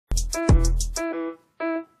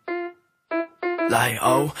like,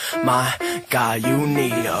 oh my God, you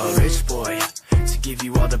need a rich boy to give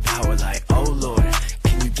you all the power, like, oh Lord,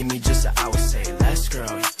 can you give me just an hour, say less,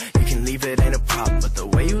 girl, you can leave it, ain't a problem, but the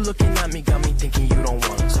way you looking at me got me thinking you don't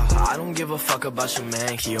want it, so I don't give a fuck about your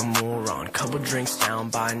man, he a moron, couple drinks down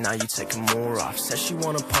by now you taking more off, said she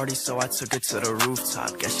wanna party so I took her to the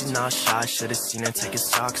rooftop, guess she's not shy, should've seen her take his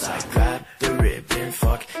socks off, grab the ribbon,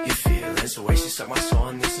 fuck your feelings, the way she suck my soul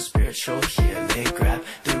and this is spiritual healing, grab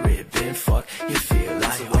the ribbon, fuck your feelings,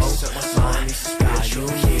 like, oh my God, you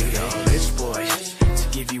need a rich boy to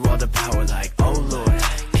give you all the power, like, oh Lord,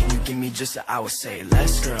 can you give me just an hour, say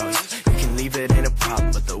less, girl, you can leave it, ain't a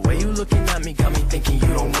problem, but the way you looking at me got me thinking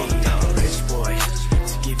you don't need a rich boy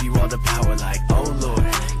to give you all the power, like, oh Lord,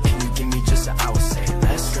 can you give me just an hour, say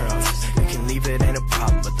less, girl, you can leave it, ain't a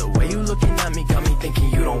problem, but the way you looking at me got me thinking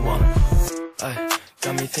you don't want it,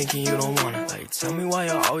 got me thinking you don't want it, like, tell me why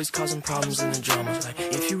you're always causing problems and the drama, like,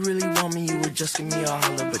 if you really want me, you would just give me a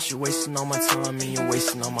holler, but you're wasting all my time and you're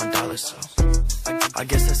wasting all my dollars, so I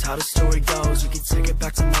guess that's how the story goes. We can take it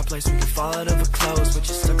back to my place, we can fall out of a clothes, but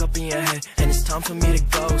you're stuck up in your head, and it's time for me to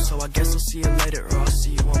go, so I guess I'll see you later, or I'll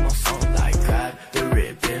see you on my phone, like, grab the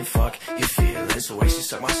ribbon, fuck your feelings, the way she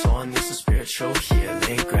suck my soul and this is spiritual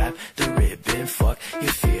healing, grab the ribbon, fuck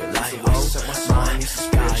your feelings, like, oh my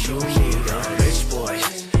God, you need a rich boy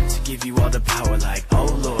to give you all the power, like, oh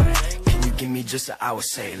Lord, can you give me just an hour,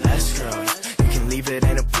 say less, girl, you can leave it,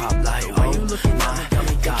 ain't a problem, like, why you looking at me?